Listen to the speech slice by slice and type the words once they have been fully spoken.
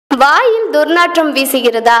வாயில் துர்நாற்றம்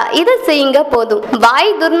வீசுகிறதா? இதை செய்யுங்க போதும். வாய்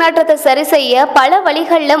துர்நாற்றத்தை சரி செய்ய பல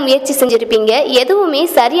வழிகள்ல முயற்சி செஞ்சிருப்பீங்க. எதுவுமே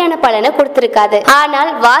சரியான பலனை கொடுத்திருக்காது. ஆனால்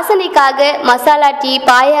வாசனைக்காக மசாலா டீ,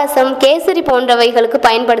 பாயாசம், கேசரி போன்றவைகளுக்கு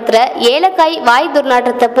பயன்படுத்துற ஏலக்காய் வாய்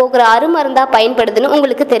துர்நாற்றத்தை போக்குற அருமருந்தா பயன்படுதுன்னு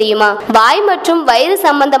உங்களுக்கு தெரியுமா? வாய் மற்றும் வயிறு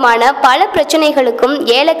சம்பந்தமான பல பிரச்சனைகளுக்கும்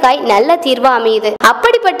ஏலக்காய் நல்ல தீர்வா அமையுது.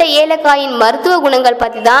 அப்படிப்பட்ட ஏலக்காயின் மருத்துவ குணங்கள்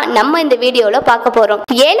பத்தி தான் நம்ம இந்த வீடியோல பார்க்க போறோம்.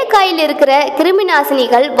 ஏலக்காயில் இருக்கிற கிருமி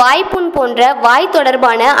நாசினிகள் வாய்ப்புண் போன்ற வாய்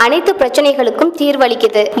தொடர்பான அனைத்து பிரச்சனைகளுக்கும்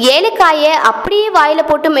தீர்வளிக்குது. ஏலக்காயை அப்படியே வாயில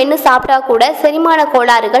போட்டு மென்னு சாப்பிட்டா கூட செரிமான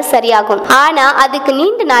கோளாறுகள் சரியாகும். ஆனா அதுக்கு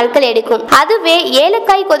நீண்ட நாட்கள் எடுக்கும். அதுவே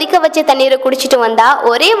ஏலக்காய் கொதிக்க வச்ச தண்ணீரை குடிச்சிட்டு வந்தா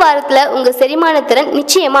ஒரே வாரத்துல உங்க செரிமான திறன்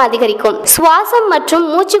நிச்சயமா அதிகரிக்கும். சுவாசம் மற்றும்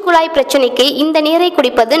மூச்சுக்குழாய் பிரச்சனைக்கு இந்த நீரை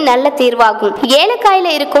குடிப்பது நல்ல தீர்வாகும்.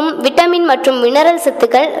 ஏலக்காயில இருக்கும் விட்டமின் மற்றும் மினரல்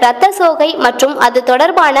சத்துக்கள் இரத்த சோகை மற்றும் அது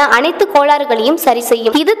தொடர்பான அனைத்து கோளாறுகளையும் சரி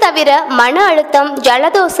செய்யும். இது தவிர மன அழுத்தம்,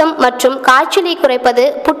 ஜலதோஷம் மற்றும் காய்ச்சலை குறைப்பது,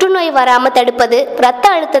 புற்றுநோய் வராம தடுப்பது, இரத்த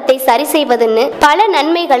அழுத்தத்தை சரி செய்வதுன்னு பல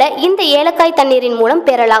நன்மைகளை இந்த ஏலக்காய் தண்ணீரின் மூலம்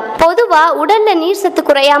பெறலாம். பொதுவா உடல்ல நீர் சத்து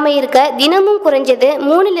குறையாம இருக்க தினமும் குறைஞ்சது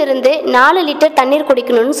 3 to 4 லிட்டர் தண்ணீர்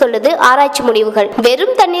குடிக்கணும்னு சொல்லுது ஆராய்ச்சி முடிவுகள்.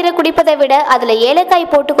 வெறும் தண்ணீரை குடிப்பதை விட அதுல ஏலக்காய்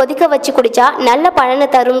போட்டு கொதிக்க வச்சு குடிச்சா நல்ல பலனை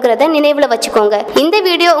தருங்கிறத நினைவுல வச்சுக்கோங்க. இந்த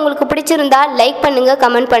வீடியோ உங்களுக்கு பிடிச்சிருந்தா லைக் பண்ணுங்க,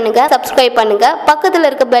 கமெண்ட் பண்ணுங்க, சப்ஸ்கிரைப் பண்ணுங்க. பக்கத்துல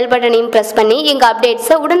இருக்க பெல் பட்டனையும் பிரஸ் பண்ணி எங்க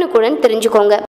அப்டேட்ஸை உடனுக்குடன் தெரிஞ்சுக்கோங்க.